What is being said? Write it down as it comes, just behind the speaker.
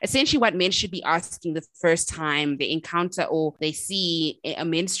essentially what men should be asking the first time they encounter or they see a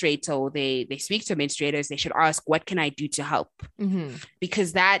menstruator or they speak to menstruators, they should ask, what can I do to help? Mm-hmm.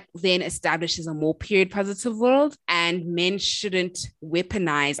 Because that then establishes a more period positive world, and men shouldn't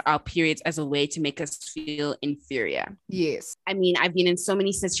weaponize our periods as a way to make us feel inferior. Yes. I mean, I've been in so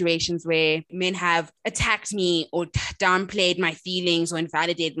many situations where men have attacked me or downplayed my feelings or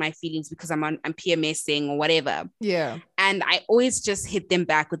invalidated my feelings because I'm PMSing or whatever. Yeah. And I always just hit them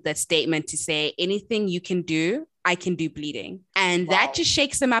back with that statement to say, anything you can do, I can do bleeding. And that just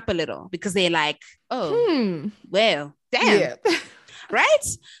shakes them up a little because they're like, oh, well, damn. Yeah. Right?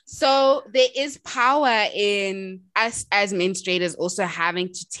 So there is power in us as menstruators also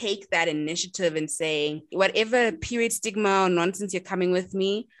having to take that initiative and saying, whatever period stigma or nonsense you're coming with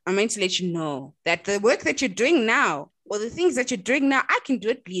me, I'm going to let you know that the work that you're doing now or the things that you're doing now, I can do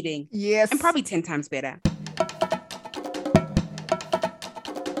it bleeding. Yes. And probably 10 times better.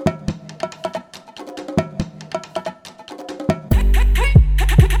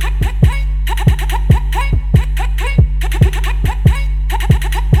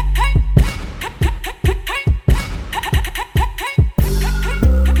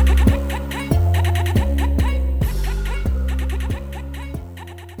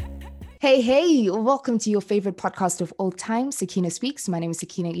 Hey, welcome to your favorite podcast of all time, Sakina Speaks. My name is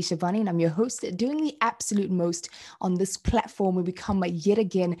Sakina Ishabani, and I'm your host, doing the absolute most on this platform where we come yet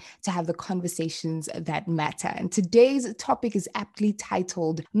again to have the conversations that matter. And today's topic is aptly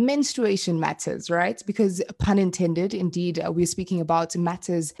titled Menstruation Matters, right? Because pun intended, indeed, we're speaking about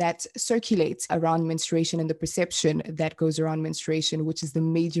matters that circulate around menstruation and the perception that goes around menstruation, which is the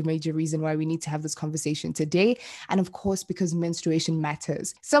major reason why we need to have this conversation today. And of course, because menstruation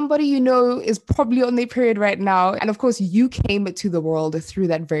matters. Somebody you know is probably on their period right now. And of course, you came to the world through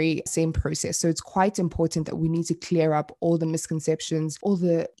that very same process. So it's quite important that we need to clear up all the misconceptions, all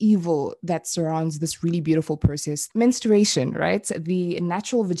the evil that surrounds this really beautiful process. Menstruation, right? The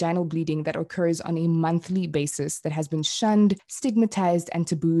natural vaginal bleeding that occurs on a monthly basis that has been shunned, stigmatized, and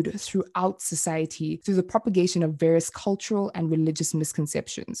tabooed throughout society through the propagation of various cultural and religious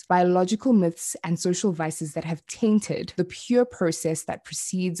misconceptions, biological myths, and social vices that have tainted the pure process that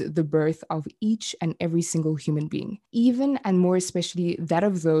precedes the birth of each and every single human being, even and more especially that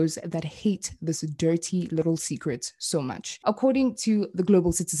of those that hate this dirty little secret so much. According to the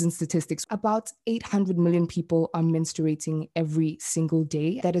Global Citizen Statistics, about 800 million people are menstruating every single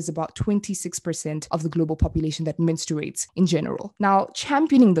day. That is about 26% of the global population that menstruates in general. Now,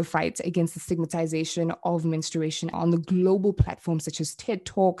 championing the fight against the stigmatization of menstruation on the global platforms such as TED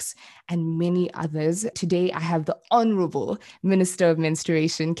Talks and many others, today I have the Honorable Minister of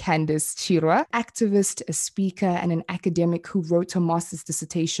Menstruation, Candace Chirwa, activist, a speaker, and an academic who wrote her master's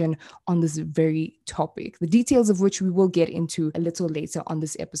dissertation on this very topic, the details of which we will get into a little later on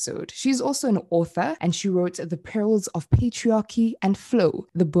this episode. She's also an author, and she wrote The Perils of Patriarchy and Flow,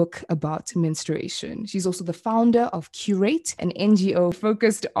 the book about menstruation. She's also the founder of Curate, an NGO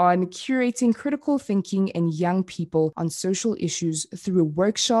focused on curating critical thinking in young people on social issues through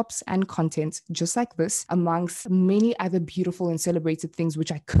workshops and content just like this, amongst many other beautiful and celebrated things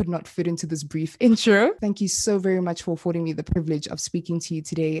which I could not fit into this brief intro. Thank you so very much for affording me the privilege of speaking to you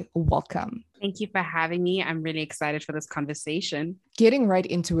today. Welcome. Thank you for having me. I'm really excited for this conversation. Getting right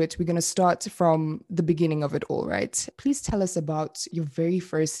into it, we're going to start from the beginning of it all, right? Please tell us about your very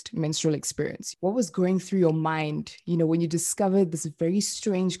first menstrual experience. What was going through your mind, when you discovered this very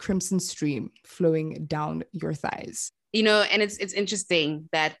strange crimson stream flowing down your thighs? And it's interesting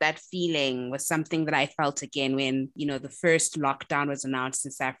that feeling was something that I felt again when, the first lockdown was announced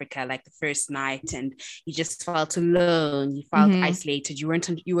in South Africa, like the first night, and you just felt alone. You felt isolated. You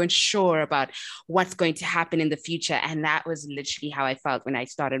weren't sure about what's going to happen in the future. And that was literally how I felt when I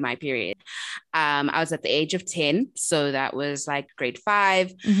started my period. I was at the age of 10. So that was like grade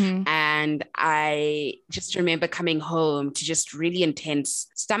 5. And I just remember coming home to just really intense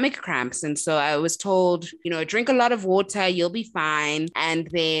stomach cramps. And so I was told, drink a lot of water, you'll be fine. And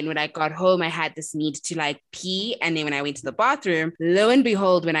then when I got home, I had this need to pee. And then when I went to the bathroom, lo and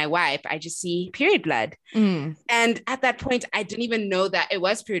behold, when I wipe, I just see period blood. And at that point, I didn't even know that it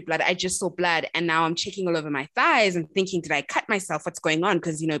was period blood. I just saw blood. And now I'm checking all over my thighs and thinking, did I cut myself? What's going on?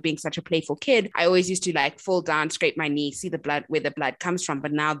 Because, being such a playful kid, I always used to fall down, scrape my knee, see the blood, where the blood comes from.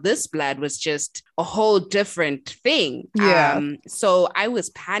 But now this blood was just a whole different thing. Yeah. So I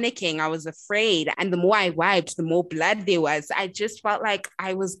was panicking. I was afraid. And the more I wiped, the more blood blood there was, I just felt like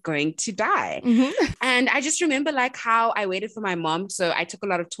I was going to die. And I just remember like how I waited for my mom. So I took a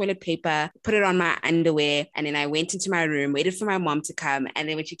lot of toilet paper, put it on my underwear, and then I went into my room, waited for my mom to come. And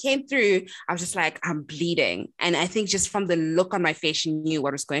then when she came through, I was just like, I'm bleeding. And I think just from the look on my face, she knew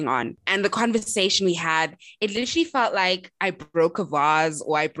what was going on. And the conversation we had, it literally felt like I broke a vase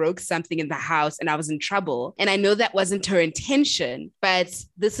or I broke something in the house and I was in trouble. And I know that wasn't her intention, but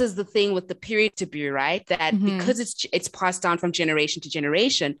this is the thing with the period taboo, right? That because it's passed down from generation to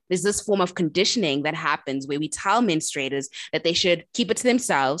generation, there's this form of conditioning that happens where we tell menstruators that they should keep it to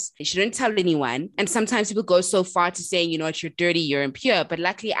themselves. They shouldn't tell anyone. And sometimes people go so far to saying, you know, you're dirty, you're impure. But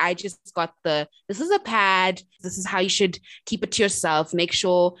luckily I just got this is a pad. This is how you should keep it to yourself. Make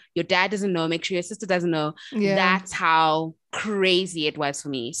sure your dad doesn't know. Make sure your sister doesn't know. Yeah. That's how crazy it was for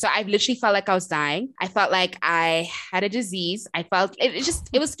me. So I literally felt like I was dying. I felt like I had a disease. I felt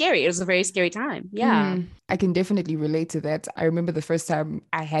it was scary. It was a very scary time. Yeah. I can definitely relate to that. I remember the first time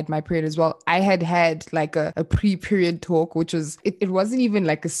I had my period as well. I had like a pre-period talk, which was, it wasn't even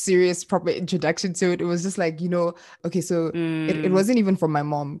like a serious proper introduction to it. It was just like, you know, okay, so it wasn't even from my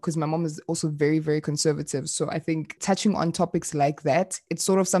mom, because my mom is also very, very conservative. So I think touching on topics like that, it's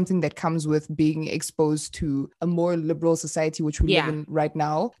sort of something that comes with being exposed to a more liberal society, which we live in right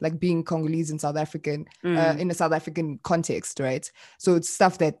now, like being Congolese and South African, in a South African context, right? So it's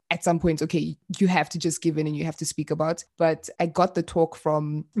stuff that at some point, okay, you have to just give in and you have to speak about. But I got the talk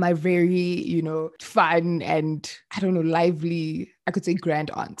from my very, you know, fun and I don't know, lively, I could say grand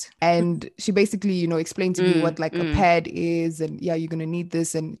aunt. And she basically, you know, explained to me what like a pad is, and yeah, you're going to need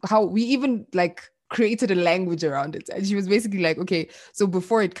this, and how we even like created a language around it. And she was basically like, okay, so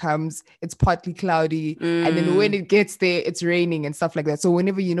before it comes, it's partly cloudy, and then when it gets there, it's raining and stuff like that. So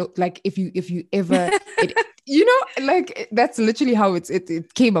whenever, you know, like if you ever you know, like that's literally how it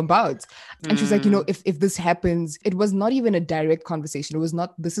came about. And she was like, you know, if this happens, it was not even a direct conversation. It was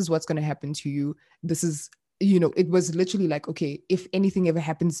not, this is what's going to happen to you. This is, you know, it was literally like, okay, if anything ever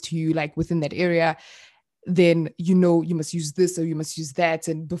happens to you, like within that area, then, you know, you must use this or you must use that.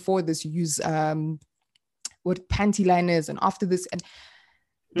 And before this, you use what panty liners, and after this. And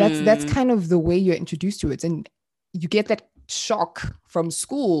that's kind of the way you're introduced to it. And you get that shock from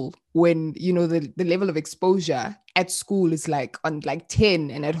school when, you know, the level of exposure at school is like on like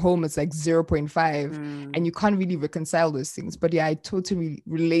 10 and at home it's like 0.5 and you can't really reconcile those things. But yeah, I totally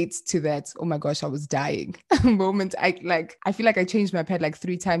relate to that. Oh my gosh, I was dying moment. I feel like I changed my pad like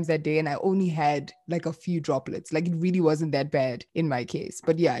 3 times that day and I only had like a few droplets. Like it really wasn't that bad in my case.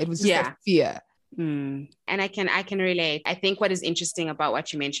 But yeah, it was just that fear. And I can relate. I think what is interesting about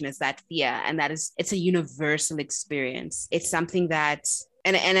what you mentioned is that fear, and that is, it's a universal experience. It's something that,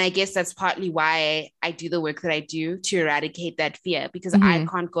 and I guess that's partly why I do the work that I do, to eradicate that fear, because I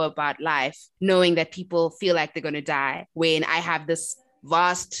can't go about life knowing that people feel like they're going to die when I have this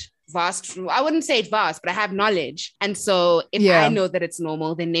vast, I wouldn't say it's vast, but I have knowledge. And so if I know that it's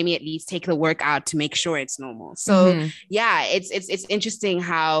normal, then let me at least take the work out to make sure it's normal. So yeah, it's interesting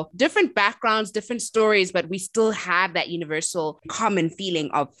how different backgrounds, different stories, but we still have that universal common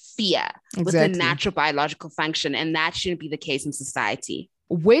feeling of fear with a natural biological function. And that shouldn't be the case in society.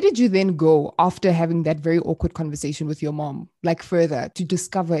 Where did you then go after having that very awkward conversation with your mom, like further to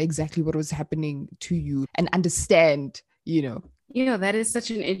discover exactly what was happening to you and understand, you know? You know, that is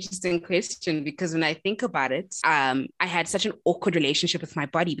such an interesting question, because when I think about it, I had such an awkward relationship with my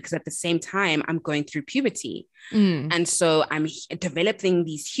body, because at the same time, I'm going through puberty. And so I'm developing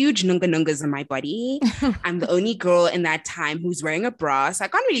these huge nunga-nungas in my body. I'm the only girl in that time who's wearing a bra. So I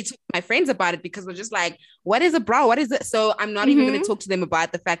can't really talk to my friends about it, because we're just like, what is a bra? What is it? So I'm not even going to talk to them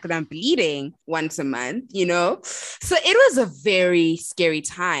about the fact that I'm bleeding once a month, you know? So it was a very scary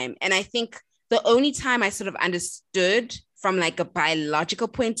time. And I think the only time I sort of understood from like a biological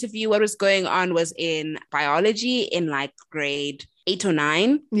point of view what was going on was in biology in like grade 8 or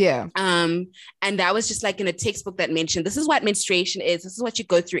 9. Yeah. And that was just like in a textbook that mentioned, this is what menstruation is. This is what you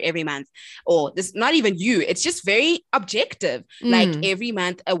go through every month. Or this, not even you, it's just very objective. Like every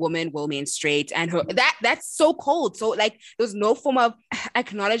month a woman will menstruate, and that's so cold. So like there's no form of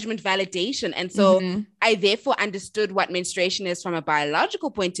acknowledgement, validation. And so I therefore understood what menstruation is from a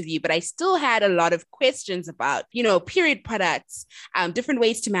biological point of view, but I still had a lot of questions about, you know, period products, different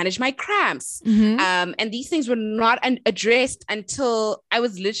ways to manage my cramps. And these things were not addressed until until I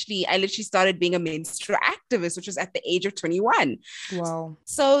literally started being a menstrual activist, which was at the age of 21. Wow.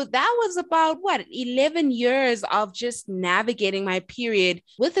 So that was about 11 years of just navigating my period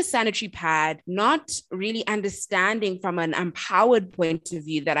with a sanitary pad, not really understanding from an empowered point of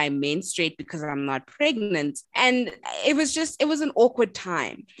view that I menstruate because I'm not pregnant. And it was an awkward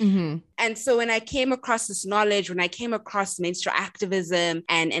time. Mm-hmm. And so when I came across this knowledge, when I came across menstrual activism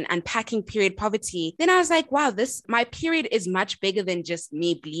and unpacking period poverty, then I was like, wow, my period is much bigger than just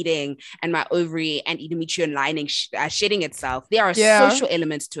me bleeding and my ovary and endometrial lining shedding itself. There are social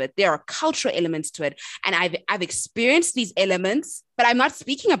elements to it. There are cultural elements to it. And I've experienced these elements, but I'm not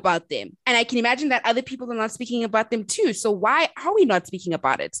speaking about them. And I can imagine that other people are not speaking about them too. So why are we not speaking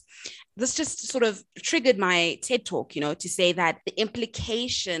about it? This just sort of triggered my TED talk, to say that the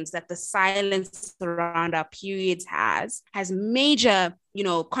implications that the silence around our periods has major,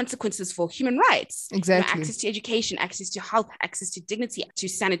 consequences for human rights. Exactly. Access to education, access to health, access to dignity, to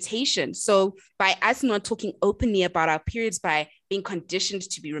sanitation. So by us not talking openly about our periods, by being conditioned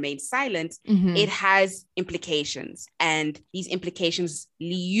to remain silent, it has implications. And these implications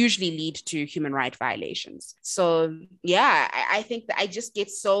usually lead to human rights violations. So yeah, I think that I just get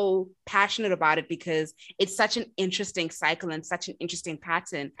so passionate about it because it's such an interesting cycle and such an interesting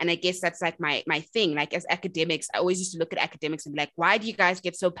pattern. And I guess that's like my thing. Like as academics, I always used to look at academics and be like, why do you guys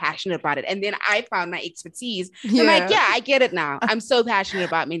get so passionate about it? And then I found my expertise. So I'm like, yeah, I get it now. I'm so passionate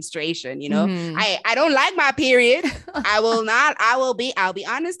about menstruation, I don't like my period. I'll be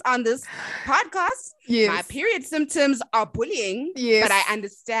honest on this podcast. Yes. My period symptoms are bullying, but I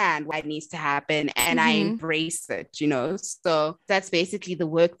understand why it needs to happen and I embrace it, So that's basically the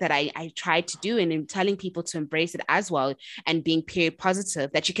work that I try to do, and in telling people to embrace it as well, and being period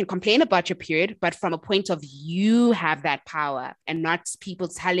positive, that you can complain about your period, but from a point of you have that power and not people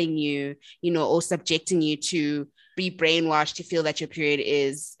telling you, or subjecting you to be brainwashed to feel that your period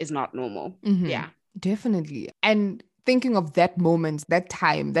is not normal. Yeah. Definitely. And thinking of that moment, that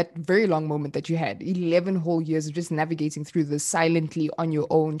time, that very long moment that you had, 11 whole years of just navigating through this silently on your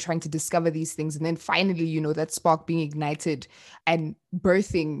own, trying to discover these things. And then finally, that spark being ignited and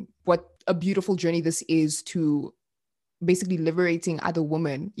birthing what a beautiful journey this is to basically liberating other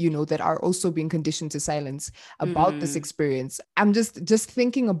women, that are also being conditioned to silence about this experience. I'm just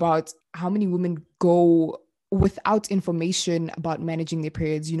thinking about how many women go without information about managing their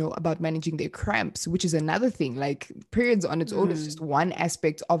periods, about managing their cramps, which is another thing. Like periods on its own is just one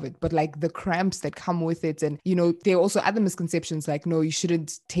aspect of it, but like the cramps that come with it. And, there are also other misconceptions like, no, you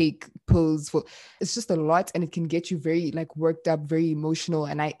shouldn't take pills for, it's just a lot. And it can get you very like worked up, very emotional.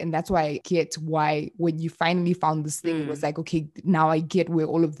 And that's why I get why when you finally found this thing, it was like, okay, now I get where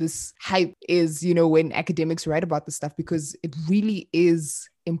all of this hype is, when academics write about this stuff, because it really is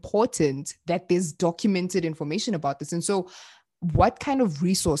important that there's documented information about this. And so what kind of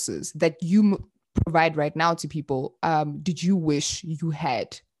resources that you provide right now to people did you wish you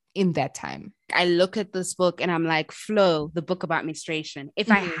had in that time? I look at this book and I'm like, Flow, the book about menstruation. If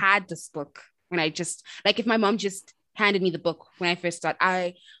I had this book, when I just, like if my mom just handed me the book when I first started,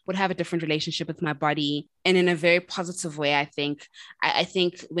 I would have a different relationship with my body, and in a very positive way. I think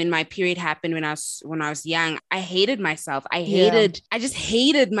when my period happened when I was young, I hated myself. I just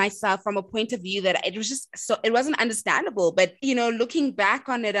hated myself from a point of view that it was just so, it wasn't understandable. But looking back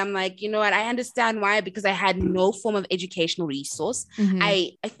on it, I'm like, what, I understand why, because I had no form of educational resource.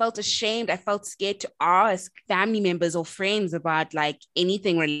 I felt ashamed. I felt scared to ask family members or friends about like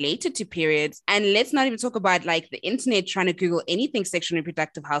anything related to periods. And let's not even talk about like the internet trying to Google anything sexual and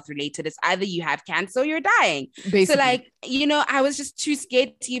reproductive health related. It's either you have cancer or you're dying. Basically. So like, I was just too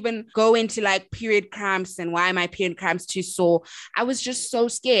scared to even go into like period cramps and why my period cramps too sore. I was just so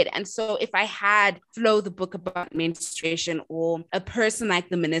scared. And so if I had Flow, the book about menstruation, or a person like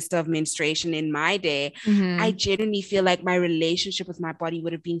the Minister of Menstruation in my day, I genuinely feel like my relationship with my body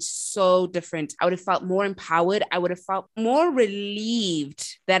would have been so different. I would have felt more empowered. I would have felt more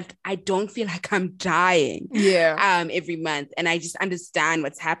relieved that I don't feel like I'm dying every month. And I just understand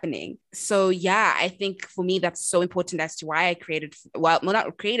what's happening. So yeah, I think for me, that's so important as to why I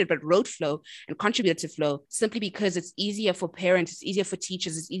wrote Flow and contributed to Flow, simply because it's easier for parents, it's easier for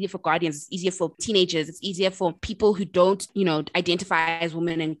teachers, it's easier for guardians, it's easier for teenagers, it's easier for people who don't, identify as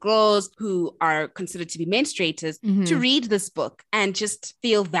women and girls who are considered to be menstruators to read this book and just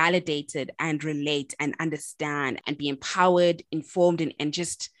feel validated and relate and understand and be empowered, informed, and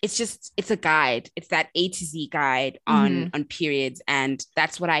just, it's a guide. It's that A to Z guide on periods. And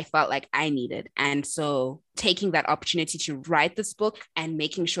that's what I felt like I needed. And so taking that opportunity to write this book and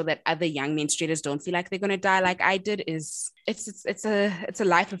making sure that other young menstruators don't feel like they're going to die like I did it's a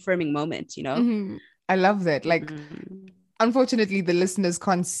life affirming moment, I love that. Like unfortunately, the listeners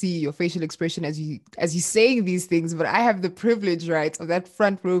can't see your facial expression as you saying these things, but I have the privilege, right, of that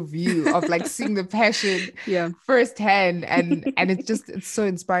front row view of like seeing the passion Yeah. firsthand, and it's so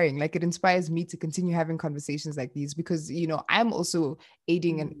inspiring. Like, it inspires me to continue having conversations like these, because I'm also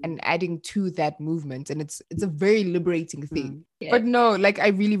aiding and adding to that movement, and it's a very liberating thing. Yeah. But no, like, I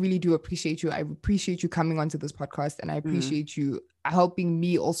really, really do appreciate you. I appreciate you coming onto this podcast, and I appreciate you helping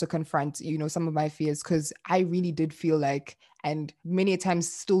me also confront, some of my fears, because I really did feel like, and many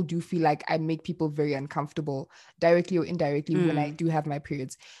times still do feel like, I make people very uncomfortable, directly or indirectly, when I do have my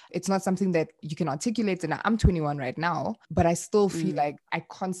periods. It's not something that you can articulate, and I'm 21 right now, but I still feel like I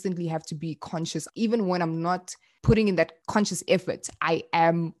constantly have to be conscious, even when I'm not putting in that conscious effort. I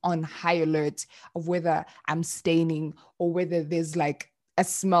am on high alert of whether I'm staining or whether there's like a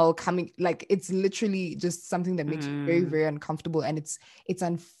smell coming. Like, it's literally just something that makes me very, very uncomfortable. And it's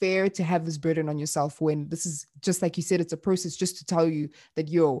unfair to have this burden on yourself, when this is, just like you said, it's a process just to tell you that,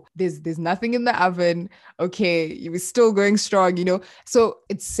 there's nothing in the oven. Okay, you were still going strong, So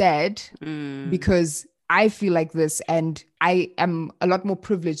it's sad, because I feel like this, and I am a lot more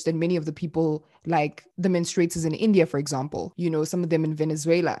privileged than many of the people, like the menstruators in India, for example, some of them in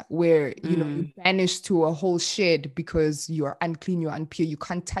Venezuela, where, you're banished to a whole shed because you're unclean, you're unpure, you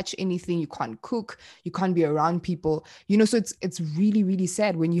can't touch anything, you can't cook, you can't be around people, so it's really, really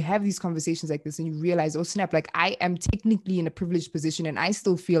sad when you have these conversations like this, and you realize, oh snap, like, I am technically in a privileged position, and I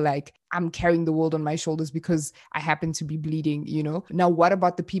still feel like I'm carrying the world on my shoulders because I happen to be bleeding. Now, what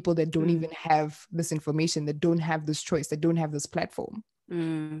about the people that don't even have this information, that don't have this choice, that don't have this platform?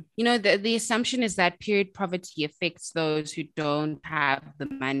 The assumption is that period poverty affects those who don't have the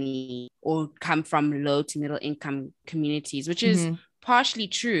money or come from low to middle income communities, which is partially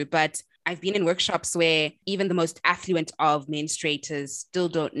true. But I've been in workshops where even the most affluent of menstruators still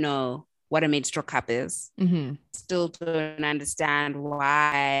don't know what a menstrual cup is, still don't understand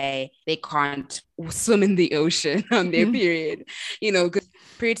why they can't swim in the ocean on their period, because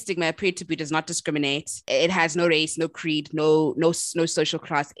period stigma, period taboo does not discriminate. It has no race, no creed, no social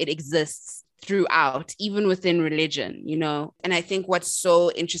class. It exists throughout, even within religion, And I think what's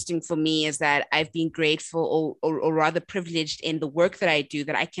so interesting for me is that I've been grateful or rather privileged in the work that I do,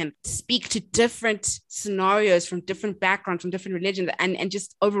 that I can speak to different scenarios from different backgrounds, from different religions, and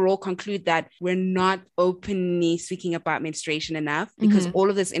just overall conclude that we're not openly speaking about menstruation enough, because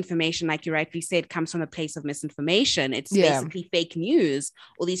all of this information, like you rightly said, comes from a place of misinformation. It's basically fake news.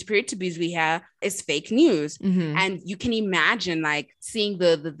 All these period taboos we hear is fake news. And you can imagine, like, seeing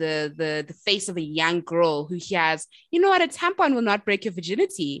the face of a young girl who hears, what, a tampon will not break your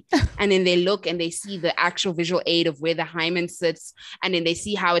virginity. And then they look and they see the actual visual aid of where the hymen sits. And then they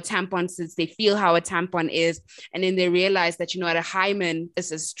see how a tampon sits. They feel how a tampon is. And then they realize that, a hymen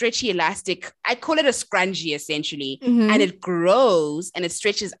is a stretchy elastic. I call it a scrunchie, essentially. And it grows and it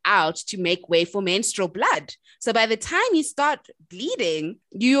stretches out to make way for menstrual blood. So by the time you start bleeding,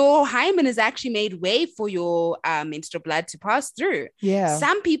 your hymen has actually made way for your menstrual blood to pass through. Yeah.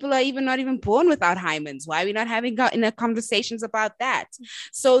 Some people are not even born without hymens. Why are we not having conversations about that?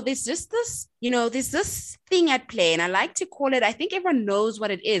 So there's just this, there's this thing at play, and I like to call it, I think everyone knows what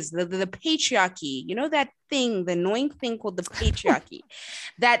it is, the patriarchy, that thing, the annoying thing called the patriarchy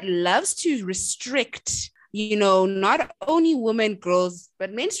that loves to restrict not only women, girls,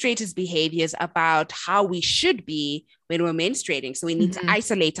 but menstruators' behaviors about how we should be when we're menstruating. So we need to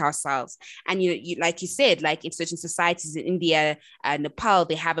isolate ourselves. And, you like you said, like in certain societies in India, Nepal,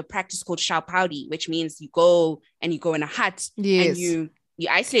 they have a practice called Shaupaudi, which means you go in a hut and you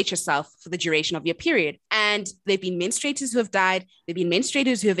isolate yourself for the duration of your period. And there've been menstruators who have died. There've been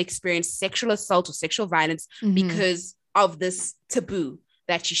menstruators who have experienced sexual assault or sexual violence because of this taboo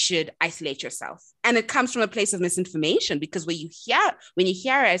that you should isolate yourself. And it comes from a place of misinformation, because when you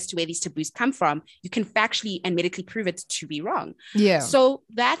hear as to where these taboos come from, you can factually and medically prove it to be wrong. Yeah. So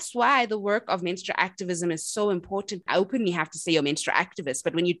that's why the work of menstrual activism is so important. I openly have to say you're a menstrual activist,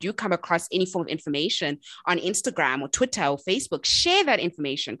 but when you do come across any form of information on Instagram or Twitter or Facebook, share that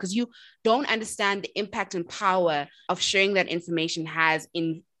information, because you don't understand the impact and power of sharing that information has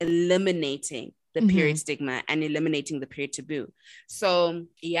in eliminating the period stigma and eliminating the period taboo. So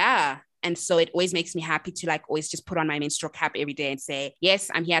yeah. And so it always makes me happy to always just put on my menstrual cap every day and say,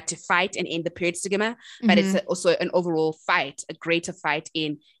 yes, I'm here to fight and end the period stigma, but it's also an overall fight, a greater fight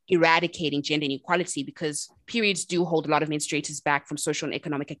in eradicating gender inequality, because periods do hold a lot of menstruators back from social and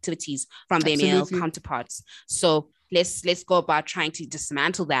economic activities from their male counterparts. So let's go about trying to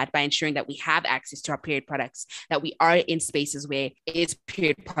dismantle that by ensuring that we have access to our period products, that we are in spaces where it is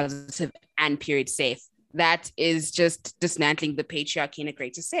period positive and period safe. That is just dismantling the patriarchy in a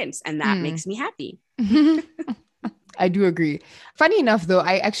greater sense. And that makes me happy. I do agree. Funny enough, though,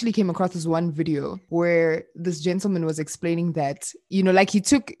 I actually came across this one video where this gentleman was explaining that, like he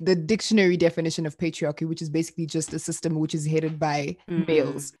took the dictionary definition of patriarchy, which is basically just a system which is headed by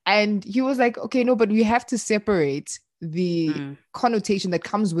males. And he was like, okay, no, but we have to separate the connotation that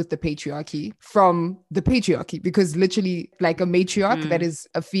comes with the patriarchy from the patriarchy, because literally like a matriarch, that is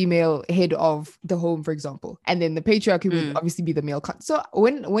a female head of the home, for example, and then the patriarchy would obviously be the male so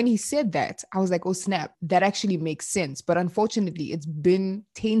when he said that, I was like, oh snap, that actually makes sense. But unfortunately, it's been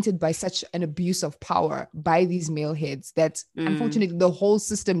tainted by such an abuse of power by these male heads that unfortunately the whole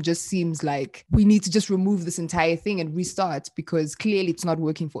system just seems like we need to just remove this entire thing and restart, because clearly it's not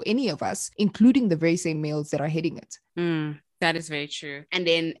working for any of us, including the very same males that are heading it. That is very true. And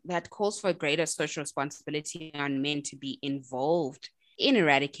then that calls for a greater social responsibility on men to be involved in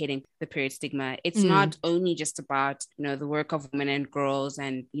eradicating the period stigma. It's not only just about, the work of women and girls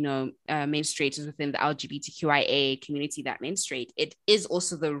and, menstruators within the LGBTQIA community that menstruate. It is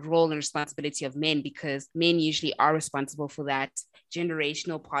also the role and responsibility of men, because men usually are responsible for that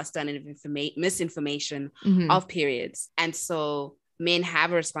generational pass down of misinformation of periods. And so men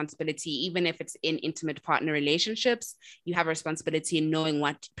have a responsibility, even if it's in intimate partner relationships. You have a responsibility in knowing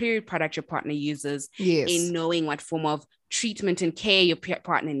what period product your partner uses, in knowing what form of treatment and care your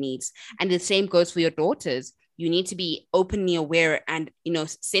partner needs. And the same goes for your daughters. You need to be openly aware and,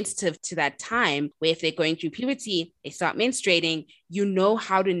 sensitive to that time where if they're going through puberty, they start menstruating,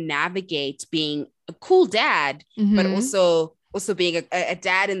 how to navigate being a cool dad, but also being a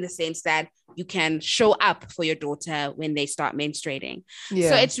dad in the sense that you can show up for your daughter when they start menstruating.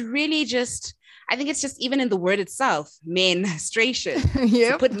 So it's really just, I think it's just even in the word itself, menstruation.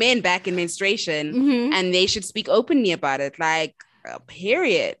 So put men back in menstruation and they should speak openly about it, like,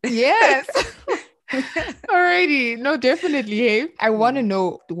 period. Yes. Alrighty. No, definitely. Hey, I want to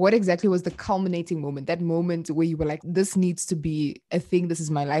know what exactly was the culminating moment, that moment where you were like, this needs to be a thing. This is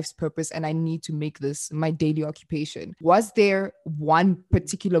my life's purpose and I need to make this my daily occupation. Was there one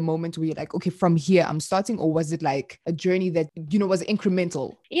particular moment where you're like, okay, from here I'm starting, or was it like a journey that, was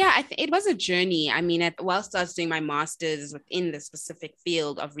incremental? Yeah, it was a journey. I mean, whilst I was doing my master's within the specific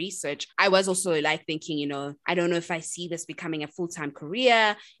field of research, I was also like thinking, I don't know if I see this becoming a full-time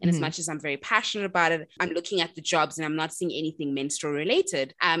career. And as much as I'm very passionate about it, I'm looking at the jobs and I'm not seeing anything menstrual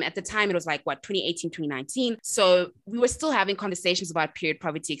related. At the time, it was like 2018, 2019. So we were still having conversations about period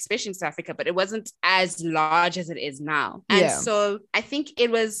poverty, especially in South Africa, but it wasn't as large as it is now. And so I think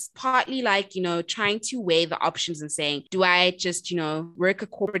it was partly like, trying to weigh the options and saying, do I just, work a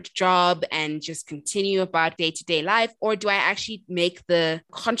corporate job and just continue about day-to-day life? Or do I actually make the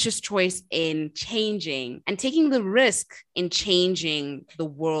conscious choice in changing and taking the risk in changing the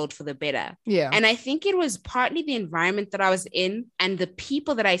world for the better? And I think it was partly the environment that I was in and the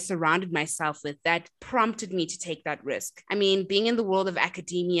people that I surrounded myself with that prompted me to take that risk. I mean, being in the world of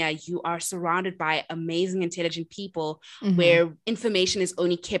academia, you are surrounded by amazing, intelligent people where information is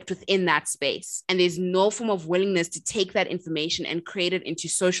only kept within that space. And there's no form of willingness to take that information and create it into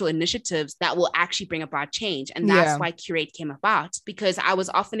social initiatives that will actually bring about change. And that's why Curate came about, because I was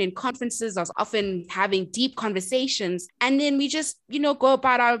often in conferences, I was often having deep conversations, and then we just, go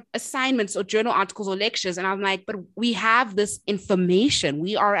about our assignments or journal articles or lectures. And I'm like, but we have this information.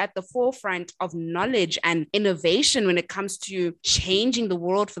 We are at the forefront of knowledge and innovation when it comes to changing the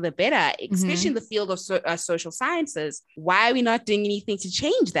world for the better, especially in the field of social sciences. Why are we not doing anything to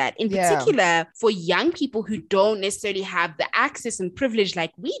change that? In particular, for young people who don't necessarily have the access and privilege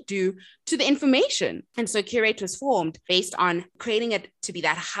like we do to the information. And so Curate was formed based on creating it to be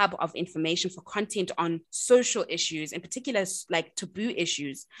that hub of information for content on social issues, in particular, like taboo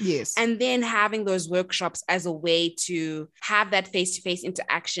issues. And then having those workshops as a way to have that face-to-face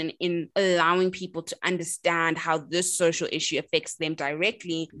interaction in allowing people to understand how this social issue affects them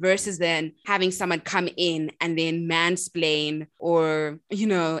directly, versus then having someone come in and then mansplain or,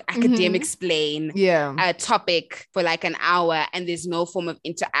 academic explain a topic for like an hour and there's no form of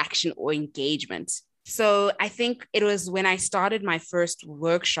interaction or engagement. So I think it was when I started my first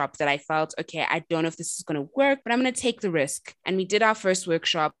workshop that I felt, okay, I don't know if this is going to work, but I'm going to take the risk. And we did our first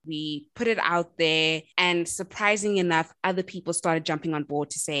workshop. We put it out there, and surprisingly enough, other people started jumping on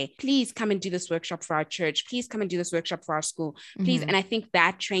board to say, please come and do this workshop for our church. Please come and do this workshop for our school, please. And I think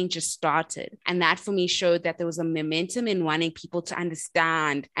that train just started. And that for me showed that there was a momentum in wanting people to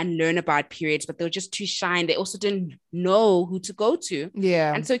understand and learn about periods, but they were just too shy and they also didn't know who to go to.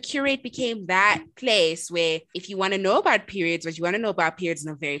 And so Curate became that place space where if you want to know about periods, but you want to know about periods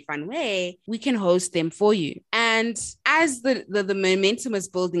in a very fun way, we can host them for you. And as the momentum was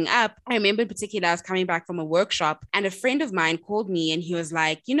building up, I remember in particular, I was coming back from a workshop and a friend of mine called me and he was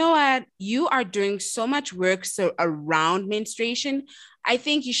like, you know what? You are doing so much work around menstruation. I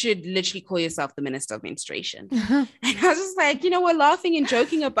think you should literally call yourself the Minister of Menstruation. And I was just like, we're laughing and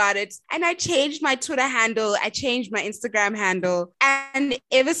joking about it. And I changed my Twitter handle. I changed my Instagram handle. And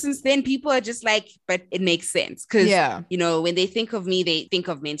ever since then, people are just like, but it makes sense. Because, when they think of me, they think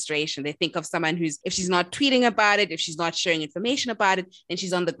of menstruation. They think of someone who's, if she's not tweeting about it, if she's not sharing information about it, then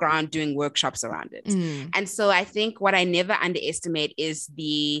she's on the ground doing workshops around it. And so I think what I never underestimate is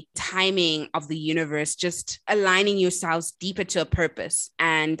the timing of the universe, just aligning yourselves deeper to a purpose.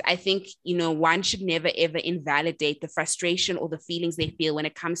 And I think, one should never, ever invalidate the frustration or the feelings they feel when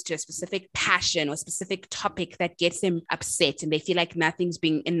it comes to a specific passion or specific topic that gets them upset and they feel like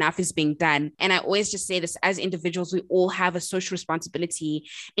enough is being done. And I always just say this, as individuals, we all have a social responsibility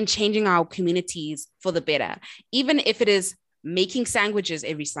in changing our communities for the better, even if it is making sandwiches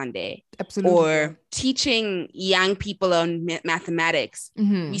every Sunday. Absolutely. Or teaching young people on mathematics.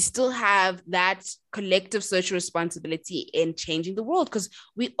 We still have that collective social responsibility in changing the world because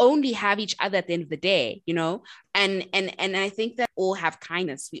we only have each other at the end of the day, and I think that all have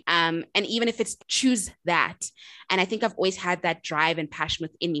kindness. And even if it's choose that. And I think I've always had that drive and passion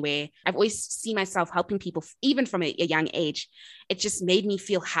within me where I've always seen myself helping people, even from a young age. It just made me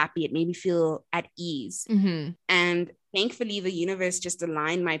feel happy. It made me feel at ease. And thankfully, the universe just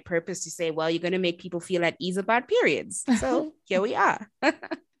aligned my purpose to say, well, you're going to make people feel at ease about periods. So here we are.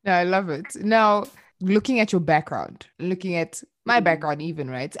 No, I love it. Now, looking at your background, looking at my background even,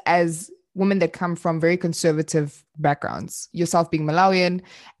 right? As women that come from very conservative backgrounds, yourself being Malawian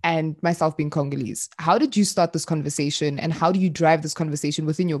and myself being Congolese. How did you start this conversation and how do you drive this conversation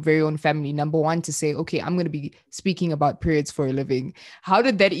within your very own family? Number one, to say, okay, I'm going to be speaking about periods for a living. How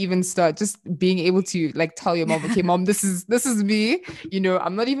did that even start? Just being able to tell your mom, okay, mom, this is me.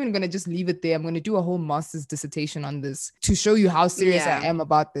 I'm not even going to just leave it there. I'm going to do a whole master's dissertation on this to show you how serious I am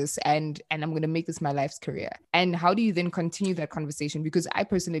about this. And I'm going to make this my life's career. And how do you then continue that conversation? Because I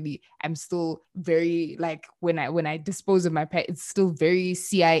personally am still very when I dispose of my pet, it's still very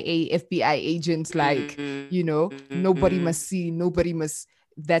CIA, FBI agent, nobody must see, nobody must,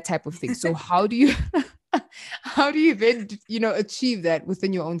 that type of thing. So how do you then, achieve that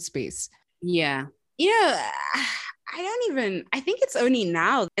within your own space? Yeah. I think it's only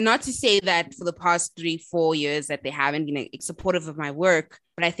now, and not to say that for the past 3-4 years that they haven't been supportive of my work,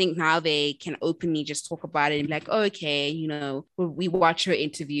 but I think now they can openly just talk about it and be like, oh, okay, we watch her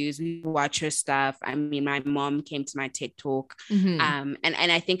interviews, we watch her stuff. I mean, my mom came to my TED talk. And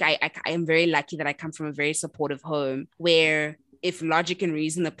I think I am very lucky that I come from a very supportive home where if logic and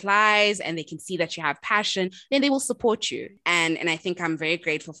reason applies and they can see that you have passion, then they will support you. And I think I'm very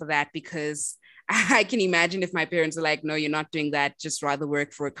grateful for that because I can imagine if my parents are like, no, you're not doing that, just rather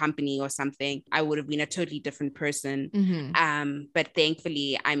work for a company or something, I would have been a totally different person. But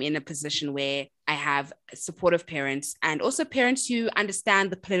thankfully, I'm in a position where I have supportive parents and also parents who understand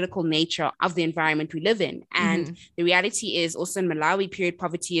the political nature of the environment we live in. And the reality is also in Malawi, period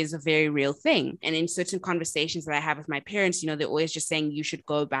poverty is a very real thing. And in certain conversations that I have with my parents, they're always just saying, you should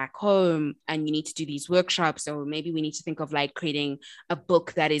go back home and you need to do these workshops, or maybe we need to think of creating a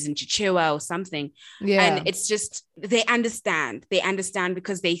book that is in Chichewa or something. And it's just, they understand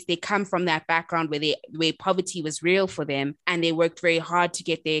because they come from that background where poverty was real for them and they worked very hard to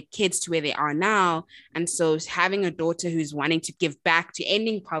get their kids to where they are now. And so having a daughter who's wanting to give back to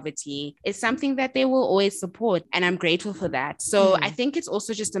ending poverty is something that they will always support. And I'm grateful for that. So I think it's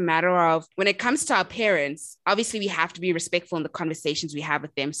also just a matter of, when it comes to our parents, obviously we have to be respectful in the conversations we have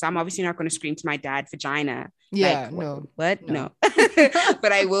with them. So I'm obviously not going to scream to my dad, vagina. No. But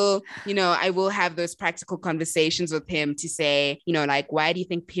I will, I will have those practical conversations with him to say, why do you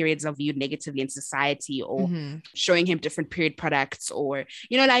think periods are viewed negatively in society, or showing him different period products, or,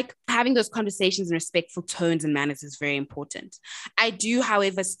 having those conversations in respectful tones and manners is very important. I do,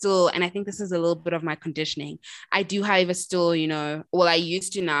 however, still, and I think this is a little bit of my conditioning, I do, however, still, I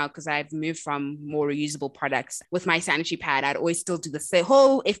used to now, because I've moved from more reusable products with my sanitary pad, I'd always still do the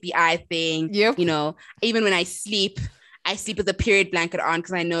whole FBI thing, even when I sleep, I sleep with a period blanket on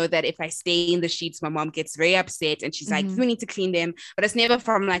because I know that if I stay in the sheets, my mom gets very upset and she's like, you need to clean them. But it's never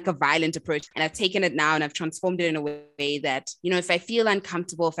from like a violent approach. And I've taken it now and I've transformed it in a way that, you know, if I feel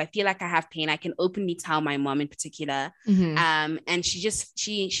uncomfortable, if I feel like I have pain, I can openly tell my mom in particular. And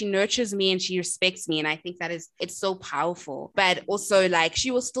she nurtures me and she respects me. And I think it's so powerful. But also like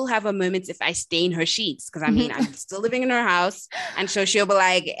she will still have her moments if I stay in her sheets. Because I mean, I'm still living in her house. And so she'll be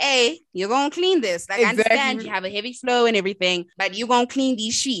like, hey, you're going to clean this. Like, exactly. I understand you have a heavy flow and everything, but you're going to clean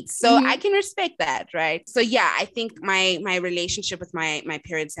these sheets. So I can respect that, right? So yeah, I think my relationship with my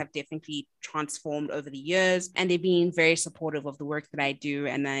parents have definitely transformed over the years, and they've been very supportive of the work that I do.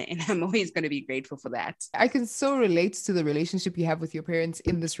 And I'm always going to be grateful for that. I can so relate to the relationship you have with your parents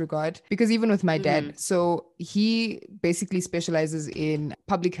in this regard, because even with my dad, so he basically specializes in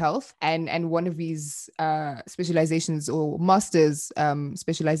public health, and one of his specializations or master's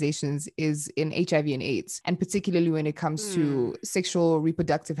specializations is in HIV and AIDS, and particularly when it comes to sexual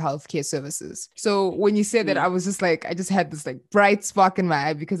reproductive health care services. So when you said that, I was just like, I just had this like bright spark in my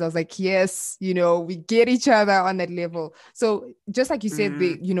eye, because I was like, yes, you know, we get each other on that level. So just like you said,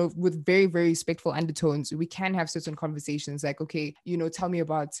 they, you know, with very, very respectful undertones, we can have certain conversations like, okay, you know, tell me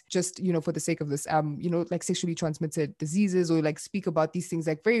about just, you know, for the sake of this, you know, like sexually transmitted diseases, or like speak about these things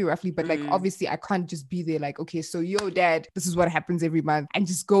like very roughly, but like obviously I can't just be there like, okay, so yo dad, this is what happens every month, and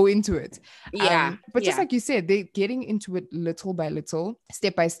just go into it. But just like you said, they're getting into it little by little,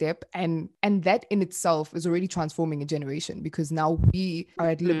 step by step, and that in itself is already transforming a generation, because now we are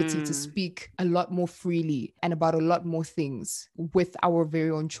at liberty to speak a lot more freely and about a lot more things with our very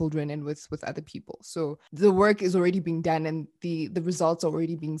own children and with other people. So the work is already being done, and the results are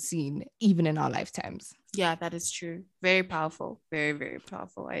already being seen even in our lifetimes. Yeah, that is true. Very powerful. Very, very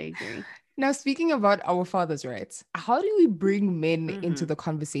powerful. I agree. Now, speaking about our fathers' rights, how do we bring men into the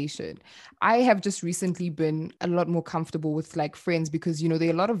conversation? I have just recently been a lot more comfortable with like friends, because, you know, there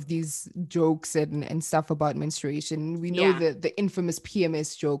are a lot of these jokes and stuff about menstruation. We know the infamous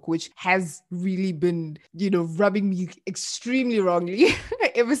PMS joke, which has really been, you know, rubbing me extremely wrongly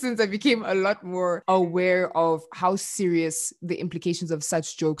ever since I became a lot more aware of how serious the implications of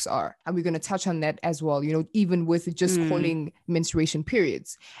such jokes are. And we're going to touch on that as well, you know, even with just calling menstruation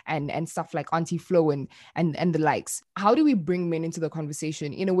periods and stuff like Auntie Flo and the likes. How do we bring men into the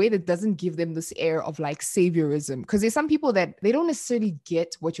conversation in a way that doesn't give them this air of like saviorism? Because there's some people that they don't necessarily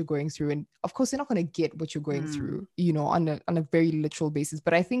get what you're going through, and of course they're not going to get what you're going through, you know, on a very literal basis.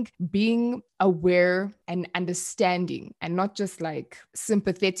 But I think being aware and understanding and not just like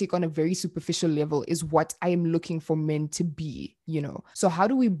sympathetic on a very superficial level is what I am looking for men to be, you know. So how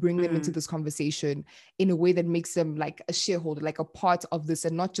do we bring them into this conversation in a way that makes them like a shareholder, like a part of this,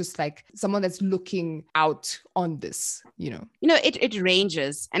 and not just like someone that's looking out on this, you know? You know, it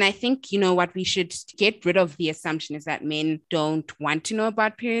ranges. And I think, you know, what we should get rid of the assumption is that men don't want to know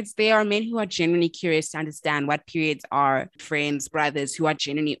about periods. There are men who are genuinely curious to understand what periods are, friends, brothers who are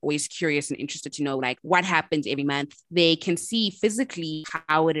genuinely always curious and interested to know like what happens every month. They can see physically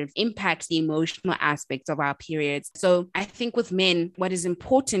how it impacts the emotional aspects of our periods. So I think with men, what is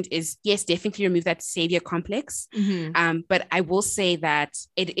important is, yes, definitely remove that savior complex. But I will say that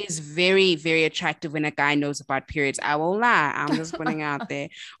it is very, very attractive when a guy knows about periods. I won't lie. I'm just putting out there.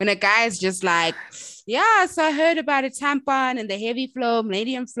 When a guy is just like, yeah, so I heard about a tampon and the heavy flow,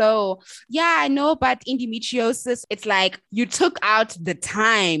 medium flow. Yeah, I know about endometriosis. It's like you took out the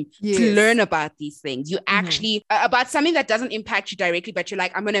time to learn about these things. You actually, about something that doesn't impact you directly, but you're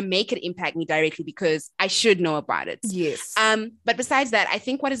like, I'm going to make it impact me directly because I should know about it. Yes. But besides that, I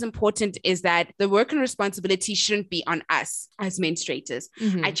think what is important is that the work and responsibility shouldn't be on us as menstruators.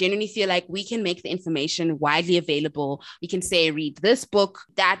 I genuinely feel like we can make the information widely available. We can say, read this book,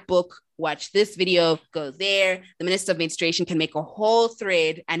 that book, watch this video, go there. The Minister of Menstruation can make a whole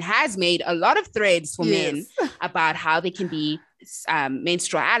thread and has made a lot of threads for men about how they can be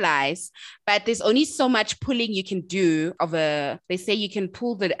menstrual allies. But there's only so much pulling you can do they say you can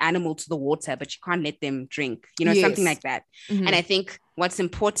pull the animal to the water, but you can't let them drink, you know, something like that. And I think what's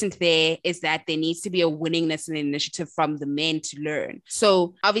important there is that there needs to be a willingness and initiative from the men to learn.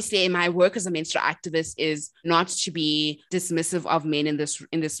 So obviously in my work as a menstrual activist is not to be dismissive of men in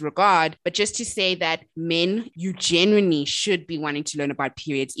this regard, but just to say that men, you genuinely should be wanting to learn about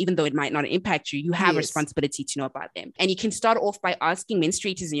periods, even though it might not impact you. You have a responsibility to know about them. And you can start off by asking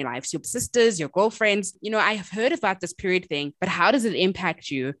menstruators in your lives, your sisters, your girlfriends, you know, I have heard about this period thing, but how does it impact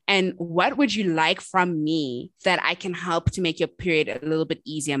you? And what would you like from me that I can help to make your period little bit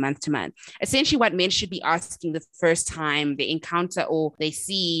easier month to month. Essentially, what men should be asking the first time they encounter or they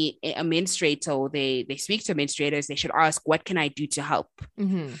see a menstruator or they speak to menstruators, they should ask, what can I do to help?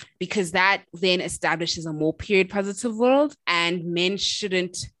 Mm-hmm. Because that then establishes a more period positive world, and men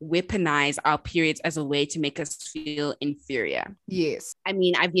shouldn't weaponize our periods as a way to make us feel inferior. Yes. I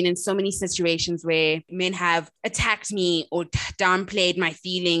mean, I've been in so many situations where men have attacked me or downplayed my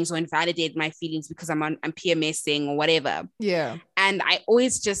feelings or invalidated my feelings because I'm PMSing or whatever. Yeah. And I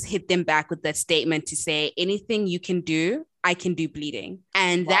always just hit them back with that statement to say, anything you can do, I can do bleeding.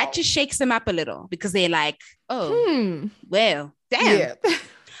 And that just shakes them up a little because they're like, oh, well, damn. Yeah.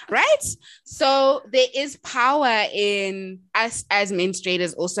 Right? So there is power in us as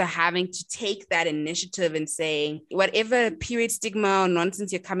menstruators also having to take that initiative and saying, whatever period stigma or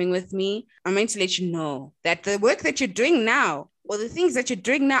nonsense you're coming with me, I'm going to let you know that the work that you're doing now, or the things that you're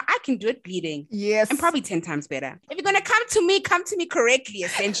doing now, I can do it bleeding. Yes. And probably 10 times better. If you're going to come to me correctly,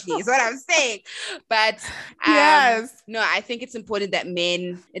 essentially, is what I'm saying. But yes. No, I think it's important that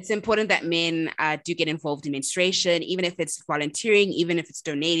men do get involved in menstruation, even if it's volunteering, even if it's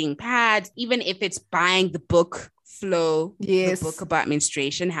donating pads, even if it's buying the book Flow, yes. the book about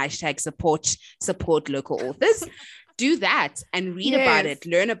menstruation, #support local authors. Do that and read about it,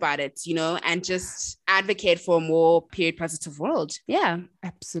 learn about it, and just advocate for a more period positive world. Yeah.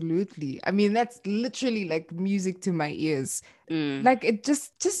 Absolutely. I mean, that's literally like music to my ears. Like it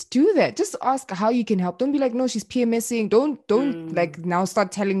just do that. Just ask how you can help. Don't be like, no, she's PMSing. Don't like now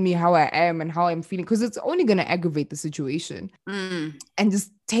start telling me how I am and how I'm feeling, because it's only going to aggravate the situation and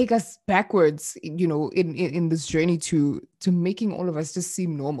just take us backwards, in this journey to making all of us just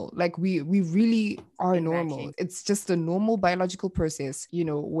seem normal. Like we really are normal. It's just a normal biological process.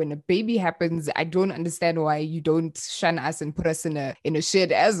 When a baby happens, I don't understand why you don't shun us and put us in a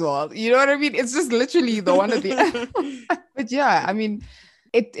shed as well. You know what I mean? It's just literally the one of the but yeah, I mean,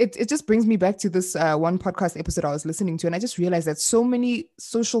 it just brings me back to this one podcast episode I was listening to, and I just realized that so many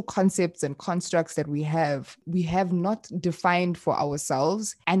social concepts and constructs that we have not defined for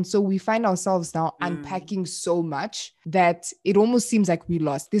ourselves, and so we find ourselves now unpacking so much that it almost seems like we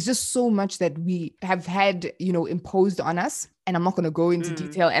lost. There's just so much that we have had, imposed on us. And I'm not going to go into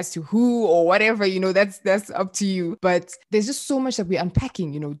detail as to who or whatever, that's up to you. But there's just so much that we're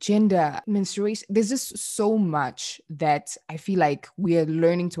unpacking, gender, menstruation. There's just so much that I feel like we're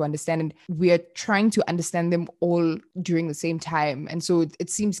learning to understand, and we're trying to understand them all during the same time. And so it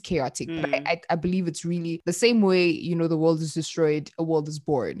seems chaotic, but I believe it's really the same way, the world is destroyed, a world is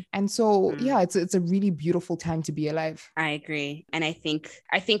born. And so, yeah, it's a really beautiful time to be alive. I agree. And I think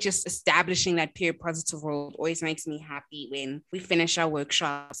just establishing that period positive world always makes me happy when we finish our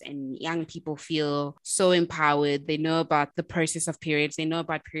workshops and young people feel so empowered. They know about the process of periods, they know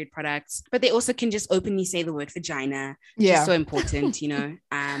about period products, but they also can just openly say the word vagina, which is so important,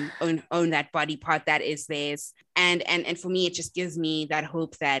 own that body part that is theirs. And for me, it just gives me that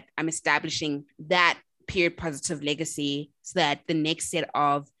hope that I'm establishing that period positive legacy so that the next set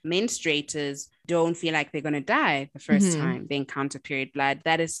of menstruators don't feel like they're going to die the first time they encounter period blood.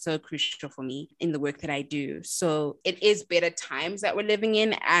 That is so crucial for me in the work that I do. So it is better times that we're living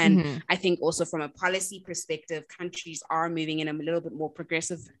in. And I think also from a policy perspective, countries are moving in a little bit more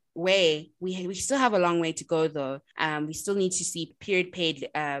progressive way. We still have a long way to go though. We still need to see period paid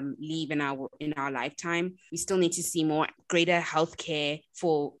leave in our lifetime. We still need to see more greater healthcare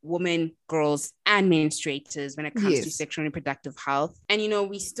for women, girls, and menstruators when it comes to sexual and reproductive health. And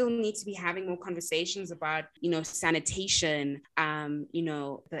we still need to be having more conversations about sanitation,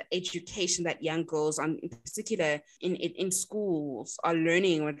 the education that young girls, in particular in schools, are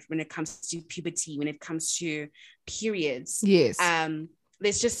learning when it comes to puberty, when it comes to periods.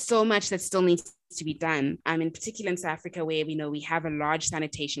 There's just so much that still needs to be done. In particular in South Africa, where we have a large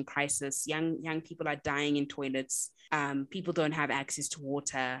sanitation crisis. Young people are dying in toilets. People don't have access to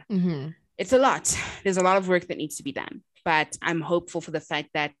water. It's a lot. There's a lot of work that needs to be done. But I'm hopeful for the fact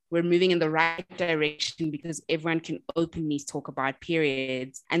that we're moving in the right direction because everyone can openly talk about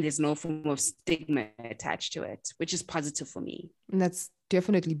periods and there's no form of stigma attached to it, which is positive for me. And that's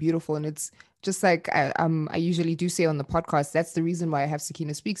definitely beautiful. And it's just like I usually do say on the podcast, that's the reason why I have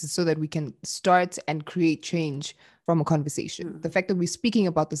Sakina Speaks, is so that we can start and create change from a conversation. The fact that we're speaking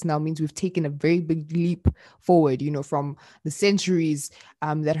about this now means we've taken a very big leap forward, from the centuries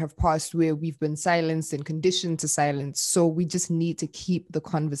that have passed where we've been silenced and conditioned to silence. So we just need to keep the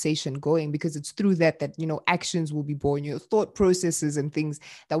conversation going, because it's through that actions will be born, thought processes and things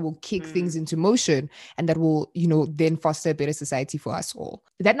that will kick things into motion, and that will, then foster a better society. society for us all.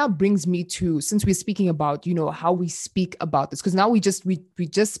 That now brings me to, since we're speaking about, how we speak about this, because now we just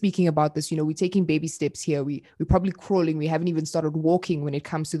speaking about this, we're taking baby steps here. We're probably crawling. We haven't even started walking when it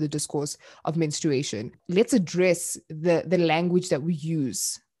comes to the discourse of menstruation. Let's address the language that we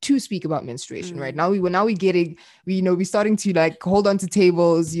use to speak about menstruation. Right now, we're starting to like hold on to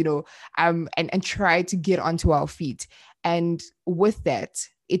tables, and try to get onto our feet. And with that,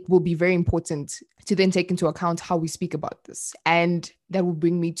 it will be very important to then take into account how we speak about this. And that will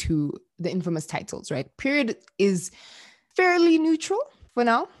bring me to the infamous titles, right? Period is fairly neutral for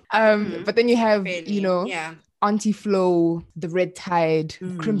now. But then you have, Auntie Flo, the Red Tide,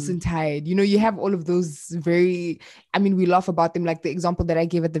 Crimson Tide, you have all of those we laugh about them. Like the example that I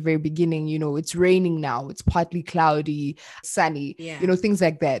gave at the very beginning, it's raining now, it's partly cloudy, sunny, things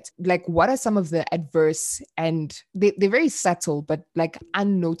like that. Like, what are some of the adverse, and they're very subtle, but like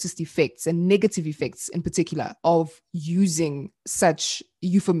unnoticed effects and negative effects in particular of using such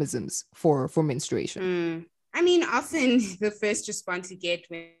euphemisms for menstruation? Often the first response you get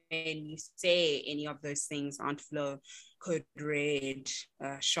when you say any of those things, Aunt Flo, Code Red,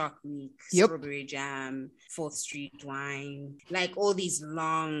 Shark Week, Strawberry Jam, 4th Street Wine, like all these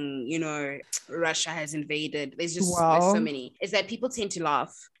long, Russia has invaded. There's so many. Is that people tend to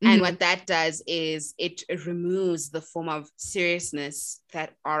laugh. And what that does is it removes the form of seriousness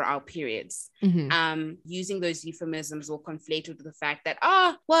that are our periods. Using those euphemisms will conflate with the fact that,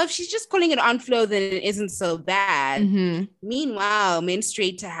 if she's just calling it Aunt Flo, then it isn't so bad. Meanwhile,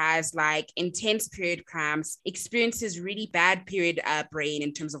 menstruator has like intense period cramps, experiences really bad period brain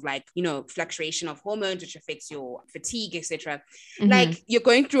in terms of like, fluctuation of hormones, which affects your fatigue, etc. Like, you're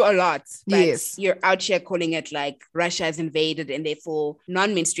going through a lot, but you're out here calling it like Russia has invaded, and therefore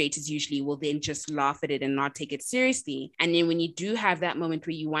non-menstruators usually will then just laugh at it and not take it seriously. And then when you do have that moment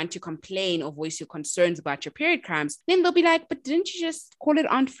where you want to complain or voice your concerns about your period cramps, then they'll be like, but didn't you just call it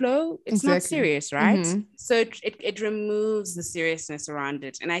Aunt Flo? It's not serious, right? So it removes the seriousness around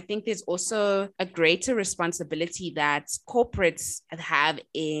it. And I think there's also a greater responsibility that corporates have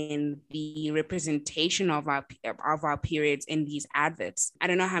in the representation of our periods in these adverts. I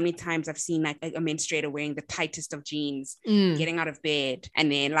don't know how many times I've seen like a menstruator wearing the tightest of jeans, getting out of bed,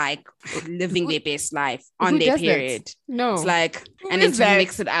 and then like living their best life on their period. That? No. It's like, and then to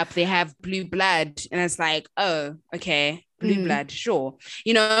mix it up, they have blue blood, and it's like, oh, okay. Blue blood, sure.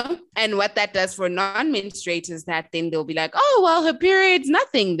 And what that does for non-menstruators, that then they'll be like, oh, well, her period's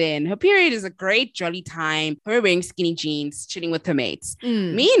nothing then. Her period is a great jolly time. Her wearing skinny jeans, chilling with her mates.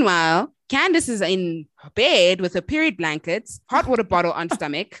 Meanwhile, Candace is in bed with her period blankets, hot water bottle on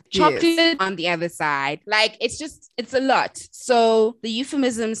stomach, chocolate on the other side. Like, it's a lot. So the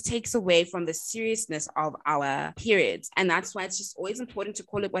euphemisms takes away from the seriousness of our periods. And that's why it's just always important to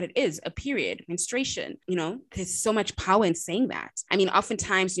call it what it is, a period, menstruation. There's so much power in saying that.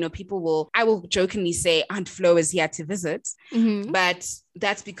 Oftentimes, I will jokingly say Aunt Flo is here to visit, but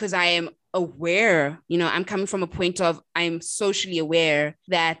that's because I am aware, I'm coming from a point of I'm socially aware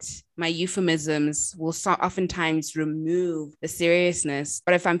that my euphemisms will oftentimes remove the seriousness.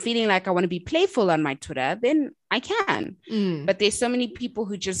 But if I'm feeling like I want to be playful on my Twitter, then I can. But there's so many people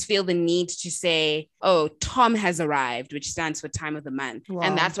who just feel the need to say, oh, Tom has arrived, which stands for time of the month. Wow.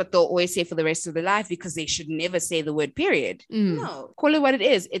 And that's what they'll always say for the rest of their life, because they should never say the word period. No, call it what it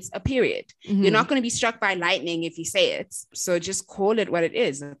is. It's a period. You're not going to be struck by lightning if you say it. So just call it what it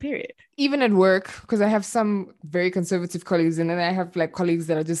is, a period. Even at work, because I have some very conservative colleagues, and then I have like colleagues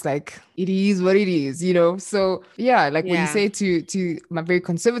that are just like, it is what it is, So when you say to my very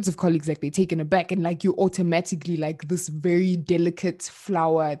conservative colleagues, like they're taken aback, and like you automatically like this very delicate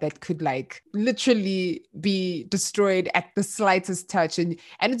flower that could like literally be destroyed at the slightest touch, and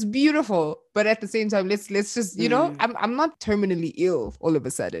it's beautiful. But at the same time, let's just, I'm not terminally ill all of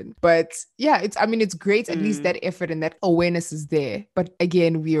a sudden. But yeah, it's great. At least that effort and that awareness is there. But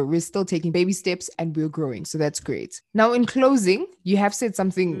again, we're still taking baby steps and we're growing. So that's great. Now, in closing, you have said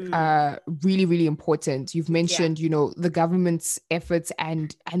something really, really important. You've mentioned, the government's efforts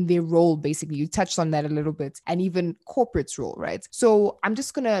and their role, basically. You touched on that a little bit, and even corporate's role, right? So I'm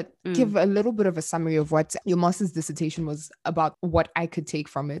just going to give a little bit of a summary of what your master's dissertation was about, what I could take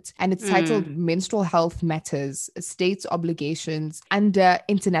from it. And it's titled Menstrual Health Matters, States' Obligations under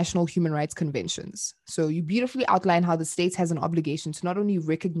International Human Rights Conventions. So you beautifully outline how the states has an obligation to not only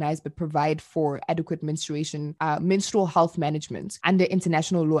recognize but provide for adequate menstrual health management under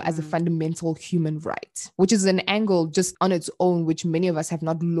international law as a fundamental human right, which is an angle just on its own, which many of us have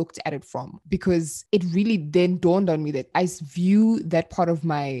not looked at it from, because it really then dawned on me that I view that part of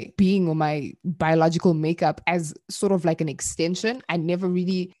my being or my biological makeup as sort of like an extension. I never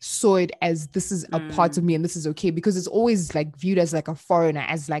really saw it as as this is a part of me and this is okay, because it's always like viewed as like a foreigner,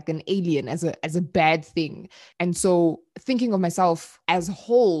 as like an alien, as a bad thing. And so thinking of myself as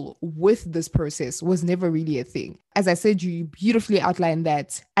whole with this process was never really a thing. As I said, you beautifully outlined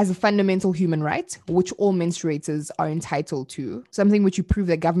that as a fundamental human right, which all menstruators are entitled to, something which you prove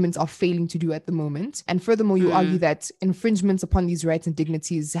that governments are failing to do at the moment. And furthermore, you argue that infringements upon these rights and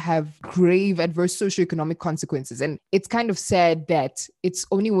dignities have grave adverse socioeconomic consequences. And it's kind of sad that it's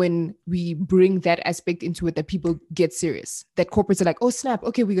only when we bring that aspect into it that people get serious, that corporates are like, oh snap,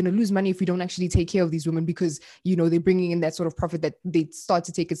 okay, we're going to lose money if we don't actually take care of these women, because, you know, they're bringing in that sort of profit, that they start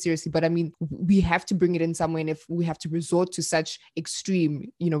to take it seriously. But I mean, we have to bring it in somewhere. And if we have to resort to such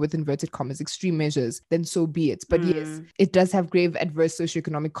extreme, you know, with inverted commas, extreme measures, then so be it. But yes, it does have grave adverse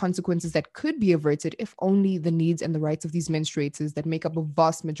socioeconomic consequences that could be averted if only the needs and the rights of these menstruators that make up a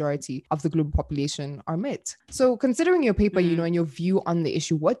vast majority of the global population are met. So considering your paper, you know, and your view on the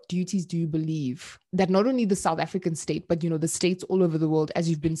issue, what duties do you believe that not only the South African state, but, you know, the states all over the world, as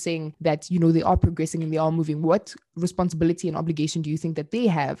you've been saying, that, you know, they are progressing and they are moving, what responsibility and obligation do you think that they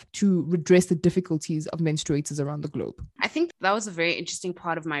have to redress the difficulties of menstruators around the globe? I think that was a very interesting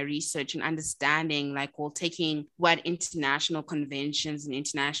part of my research and understanding, like, well, taking what international conventions and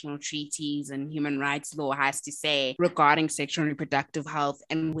international treaties and human rights law has to say regarding sexual and reproductive health,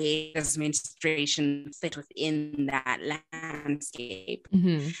 and where does menstruation fit within that landscape.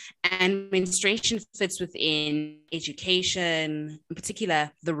 And menstruation fits within education, in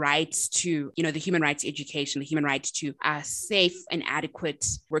particular, the rights to, you know, the human rights education, the human right to safe and adequate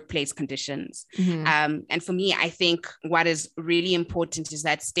workplace conditions. And for me, I think what is really important is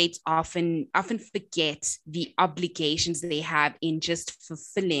that states often forget the obligations they have in just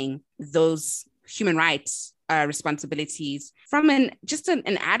fulfilling those human rights responsibilities from an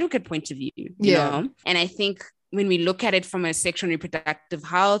advocate point of view, you know? And I think when we look at it from a sexual and reproductive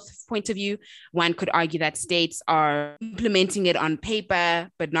health point of view, one could argue that states are implementing it on paper,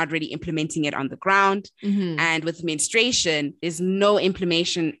 but not really implementing it on the ground. And with menstruation, there's no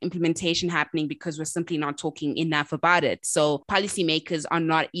implementation happening because we're simply not talking enough about it. So policymakers are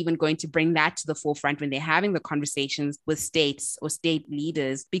not even going to bring that to the forefront when they're having the conversations with states or state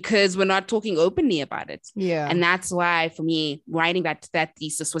leaders, because we're not talking openly about it. And that's why, for me, writing that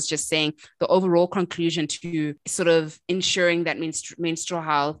thesis was just saying the overall conclusion to sort of ensuring that menstrual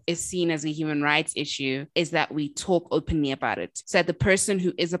health is seen as a human rights issue is that we talk openly about it, so that the person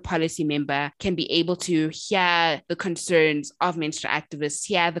who is a policy member can be able to hear the concerns of menstrual activists,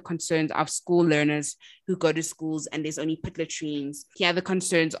 hear the concerns of school learners who go to schools and there's only pit latrines, hear the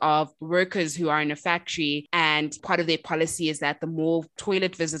concerns of workers who are in a factory and part of their policy is that the more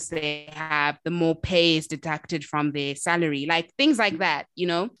toilet visits they have, the more pay is deducted from their salary, like things like that, you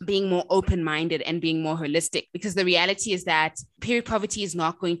know, being more open-minded and being more holistic. Because the reality is that period poverty is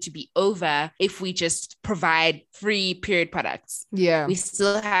not going to be over if we just provide free period products. We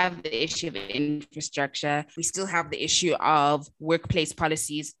still have the issue of infrastructure. We still have the issue of workplace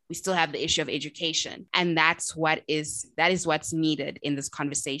policies. We still have the issue of education. And that is what's needed in this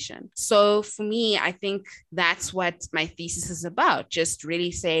conversation. So for me, I think that's what my thesis is about. Just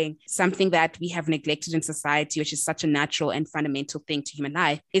really saying something that we have neglected in society, which is such a natural and fundamental thing to human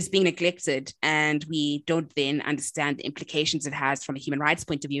life, is being neglected. And we don't then understand the implications it has from a human rights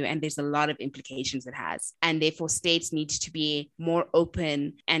point of view. And there's a lot of implications it has. And therefore, states need to be more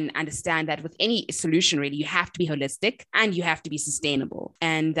open and understand that with any solution, really, you have to be holistic and you have to be sustainable.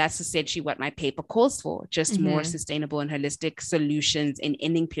 And that's essentially what my paper calls for, just more sustainable and holistic solutions in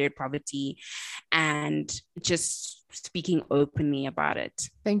ending period poverty and just speaking openly about it.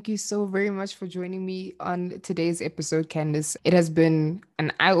 Thank you so very much for joining me on today's episode, Candice. It has been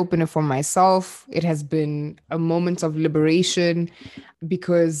an eye-opener for myself. It has been a moment of liberation,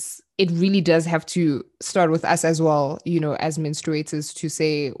 because it really does have to start with us as well, you know, as menstruators, to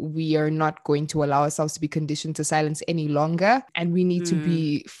say we are not going to allow ourselves to be conditioned to silence any longer. And we need to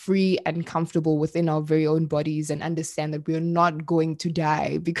be free and comfortable within our very own bodies and understand that we are not going to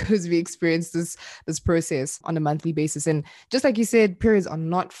die because we experience this process on a monthly basis. And just like you said, periods are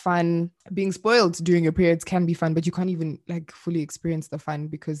not fun. Being spoiled during your periods can be fun, but you can't even like fully experience the fun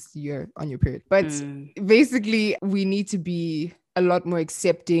because you're on your period. But basically, we need to be a lot more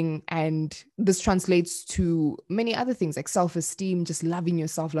accepting, and this translates to many other things like self-esteem, just loving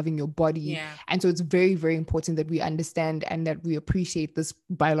yourself, loving your body. And so it's very, very important that we understand and that we appreciate this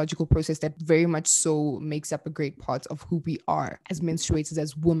biological process that very much so makes up a great part of who we are as menstruators,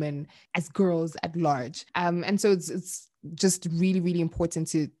 as women, as girls at large. And so it's just really, really important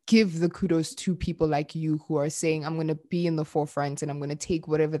to give the kudos to people like you who are saying, I'm going to be in the forefront and I'm going to take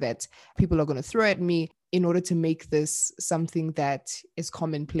whatever that people are going to throw at me in order to make this something that is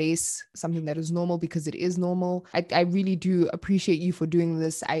commonplace, something that is normal, because it is normal. I really do appreciate you for doing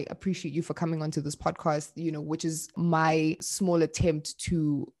this. I appreciate you for coming onto this podcast, which is my small attempt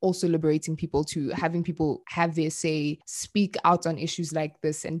to also liberating people, to having people have their say, speak out on issues like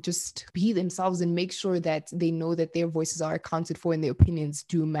this, and just be themselves and make sure that they know that their voices are accounted for and their opinions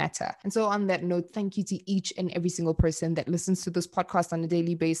do matter. And so on that note, thank you to each and every single person that listens to this podcast on a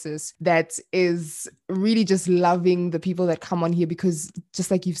daily basis, that is really just loving the people that come on here, because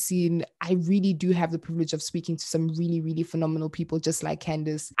just like you've seen, I really do have the privilege of speaking to some really, really phenomenal people, just like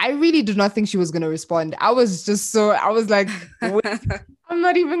Candace. I really did not think she was going to respond. I was like, I'm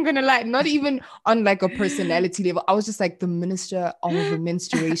not even gonna lie, not even on like a personality level. I was just like, the minister of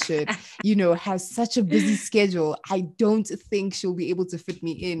menstruation, has such a busy schedule. I don't think she'll be able to fit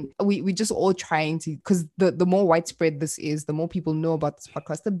me in. We just all trying to, because the more widespread this is, the more people know about this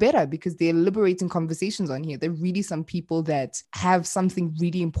podcast, the better, because they're liberating conversations on here. There are really some people that have something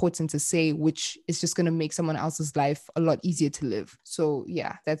really important to say, which is just gonna make someone else's life a lot easier to live. So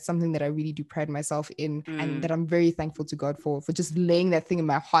yeah, that's something that I really do pride myself in, and that I'm very thankful to God for just laying that thing in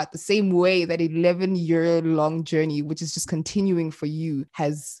my heart, the same way that 11-year-long journey, which is just continuing for you,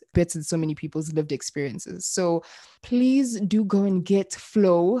 has bettered so many people's lived experiences. So please do go and get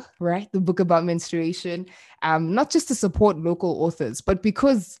Flow, right? The book about menstruation, not just to support local authors, but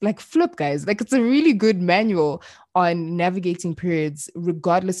because like flip guys, like it's a really good manual on navigating periods,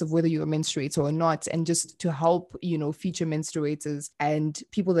 regardless of whether you're a menstruator or not, and just to help, future menstruators and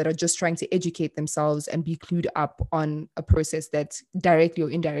people that are just trying to educate themselves and be clued up on a process that directly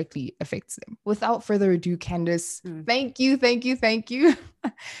or indirectly affects them. Without further ado, Candace, thank you.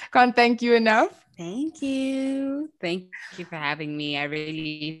 Can't thank you enough. Thank you. Thank you for having me. I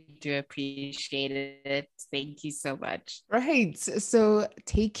really do appreciate it. Thank you so much. Right. So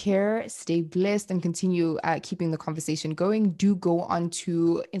take care, stay blessed, and continue keeping the conversation going. Do go on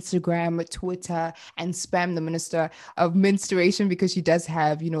to Instagram, Twitter, and spam the Minister of Menstruation, because she does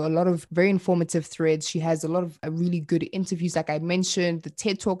have, a lot of very informative threads. She has a lot of really good interviews. Like I mentioned, the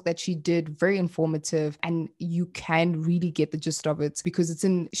TED Talk that she did, very informative, and you can really get the gist of it, because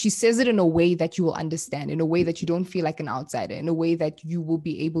she says it in a way that you will understand, in a way that you don't feel like an outsider, in a way that you will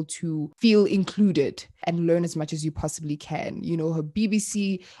be able to feel included and learn as much as you possibly can. Her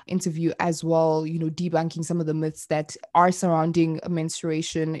BBC interview as well, debunking some of the myths that are surrounding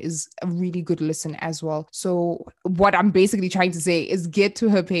menstruation, is a really good listen as well. So what I'm basically trying to say is get to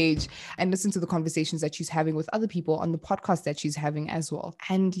her page and listen to the conversations that she's having with other people on the podcast that she's having as well.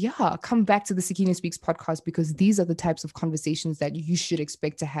 And yeah, come back to the Sakina Speaks podcast, because these are the types of conversations that you should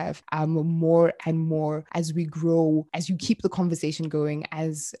expect to have more and more as we grow, as you keep the conversation going,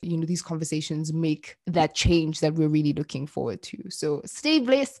 as these conversations make that change that we're really looking forward to. So stay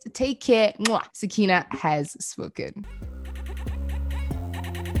blessed, take care. Mwah. Sakina has spoken.